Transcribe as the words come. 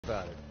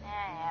about it.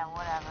 Yeah,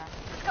 whatever.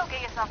 Just go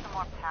get yourself some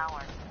more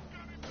power.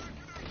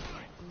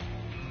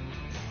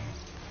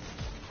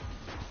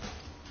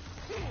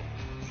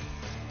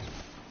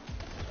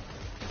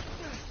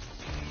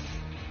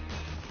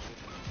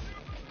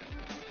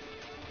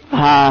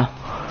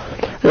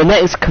 The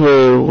next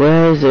clue,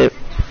 where is it?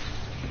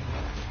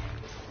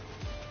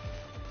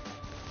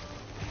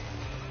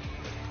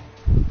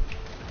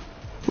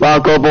 Wow,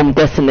 go bomb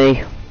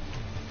Destiny.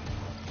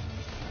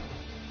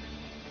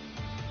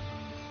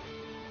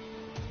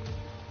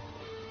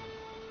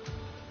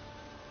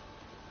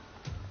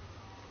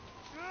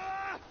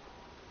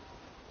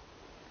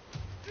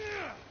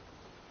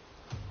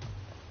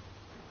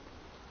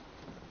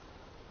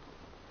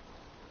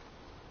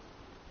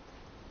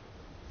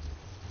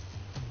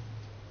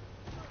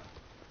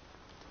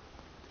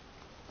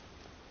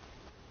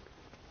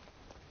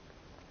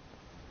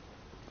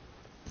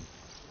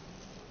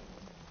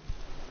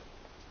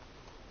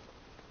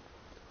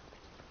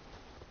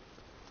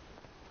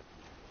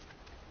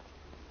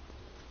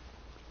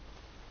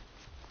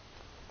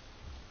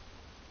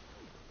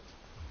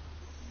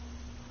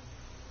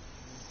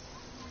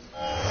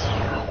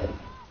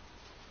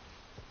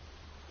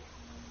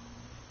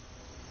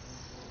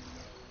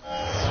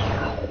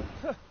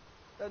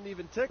 Doesn't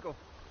even tickle.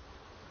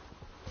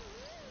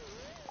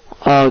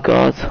 Oh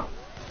god.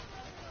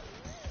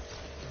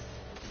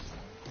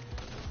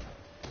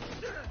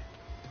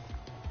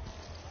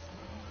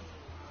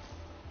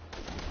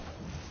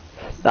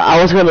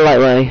 I was gonna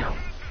lightweight.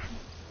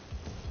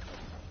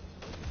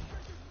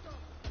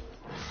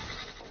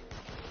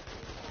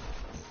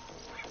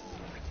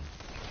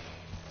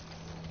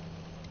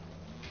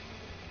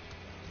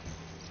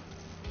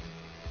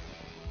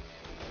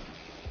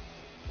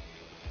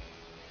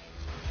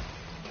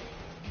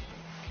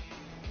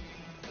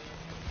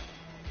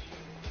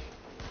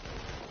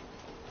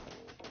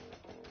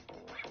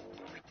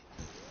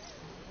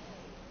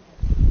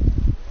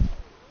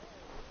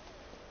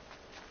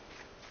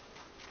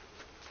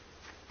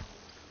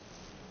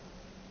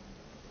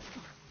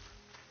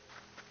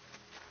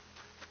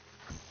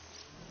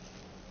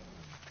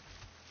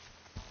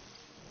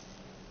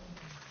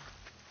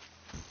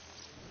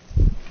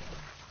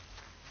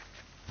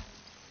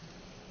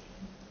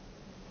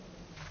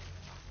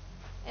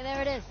 Hey,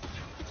 there it is.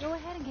 Go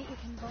ahead and get your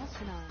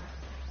convulsion on.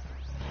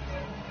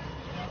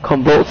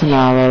 Convulsion,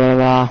 blah blah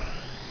blah.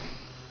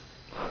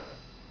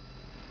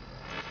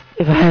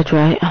 If I heard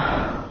right.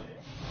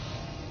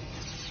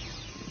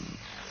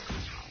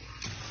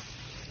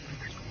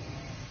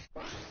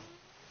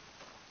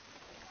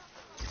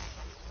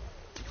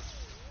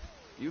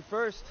 You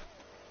first.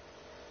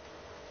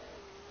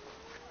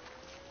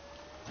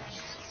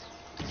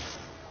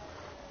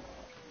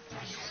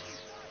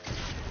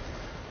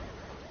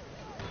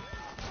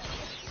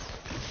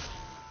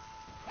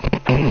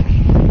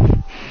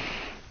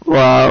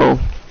 Wow.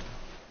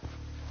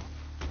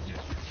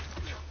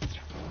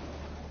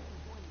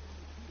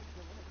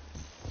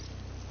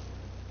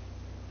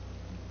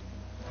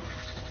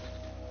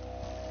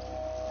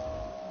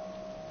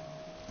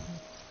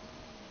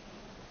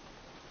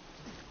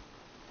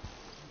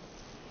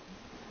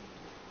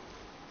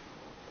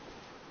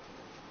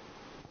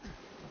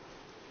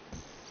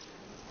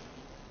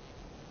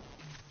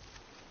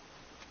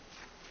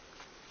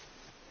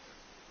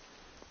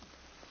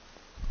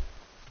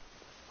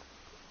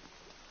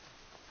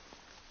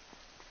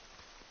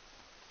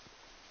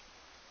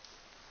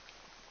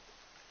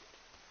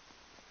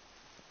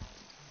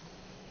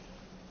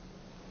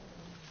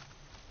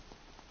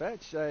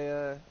 Fetch,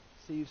 I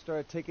see you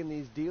started taking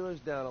these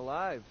dealers down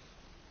alive.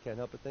 Can't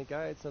help but think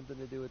I had something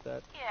to do with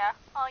that. Yeah,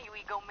 all you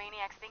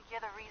egomaniacs think you're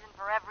the reason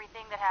for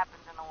everything that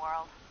happens in the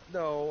world.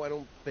 No, I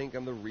don't think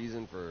I'm the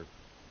reason for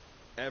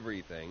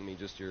everything. I mean,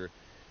 just your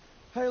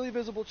highly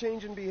visible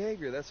change in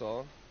behavior, that's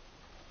all.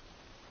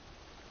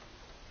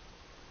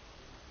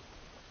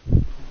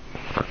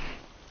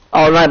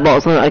 Oh,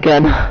 Nightbot's on it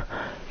again.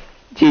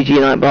 GG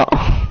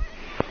Nightbot.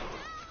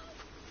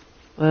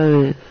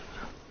 Where is...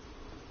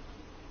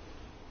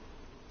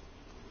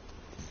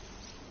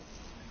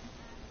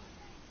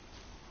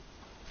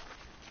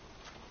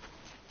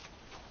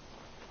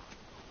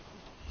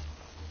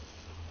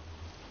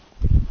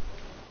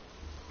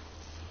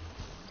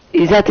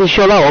 He's had to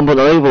show that one, but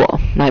the evil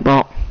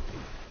Nightbot.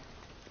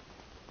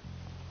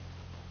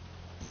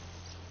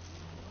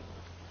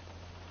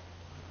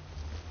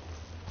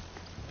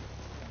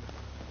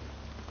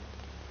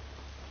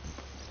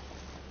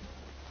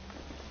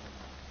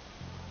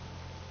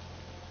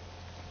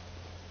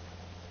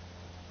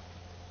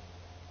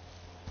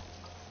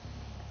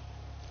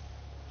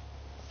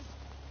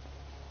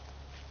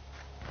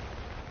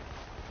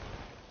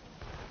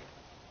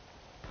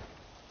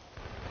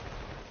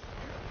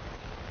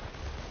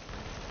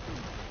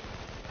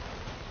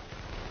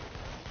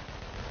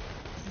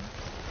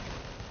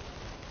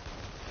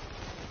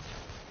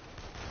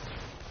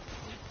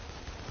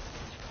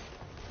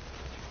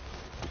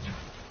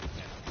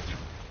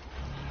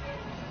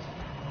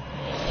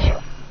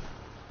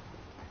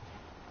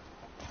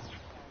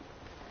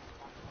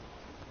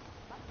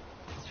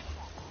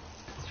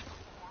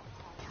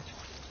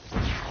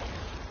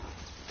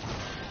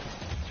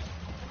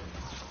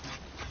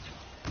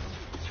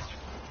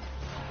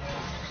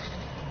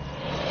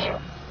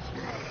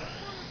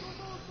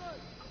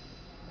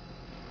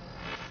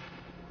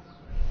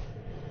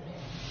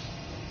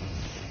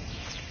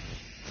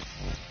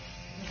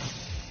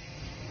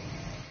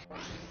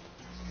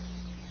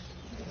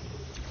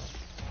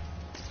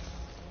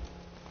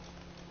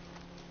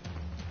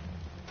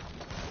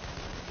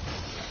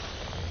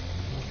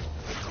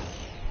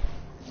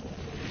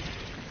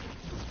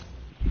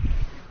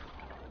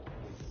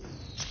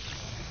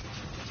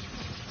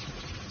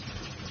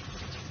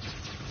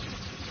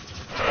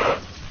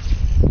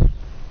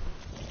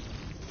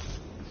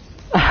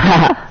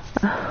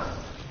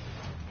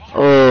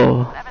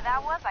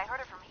 I heard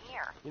it from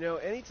here. You know,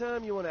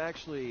 anytime you want to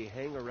actually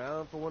hang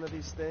around for one of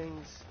these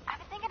things... I've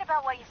been thinking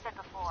about what you said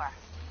before,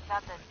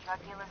 about the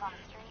drug dealers on the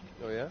street.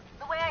 Oh, yeah?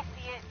 The way I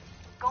see it,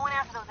 going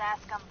after those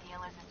ass scum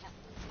dealers is just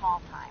small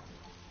time.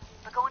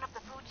 But going up the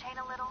food chain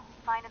a little,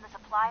 finding the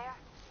supplier,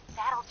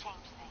 that'll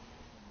change things.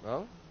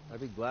 Well,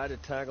 I'd be glad to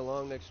tag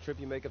along next trip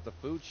you make up the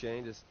food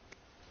chain. Just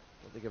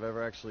don't think I've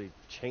ever actually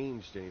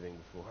changed anything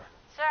before.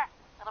 Sure,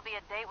 it'll be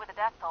a date with a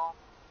death toll.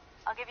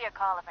 I'll give you a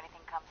call if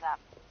anything comes up.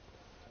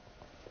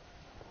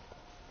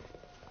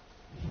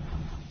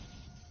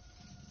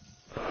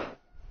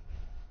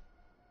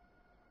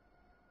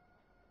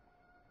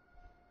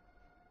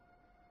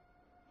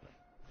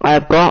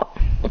 I've got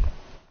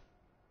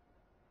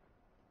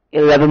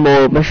 11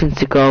 more missions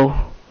to go.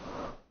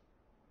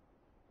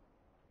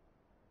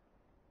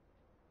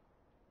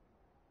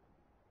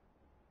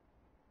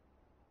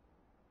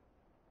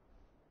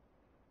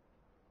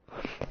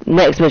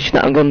 Next mission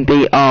that I'm going to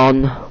be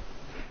on,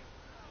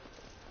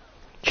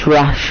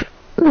 trash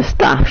the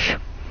stash.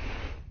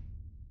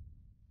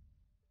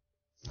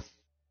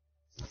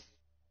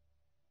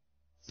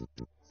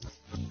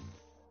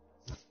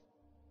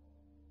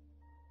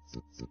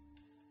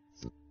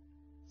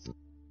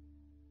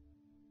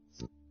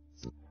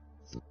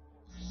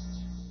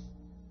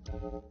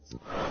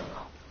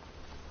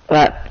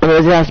 Right, I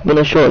know this has been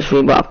a short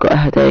stream, but I've got a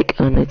headache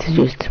and I need to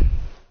just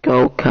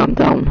go calm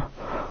down.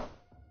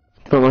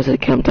 I don't want to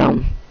calm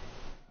down.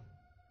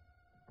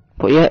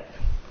 But yeah,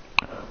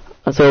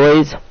 as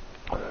always,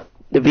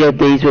 the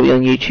VODs will be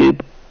on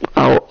YouTube.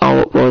 I'll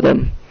upload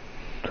them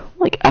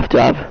like after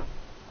I've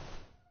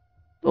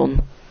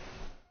done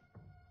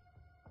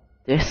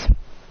this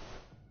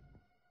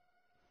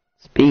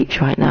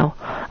speech right now.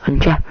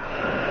 And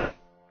yeah,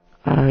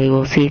 I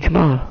will see you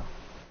tomorrow.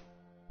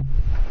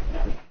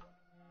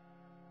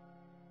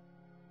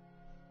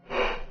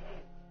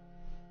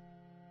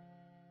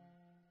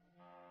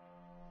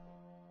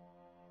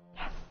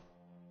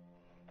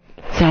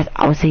 So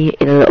I will see you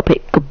in a little bit.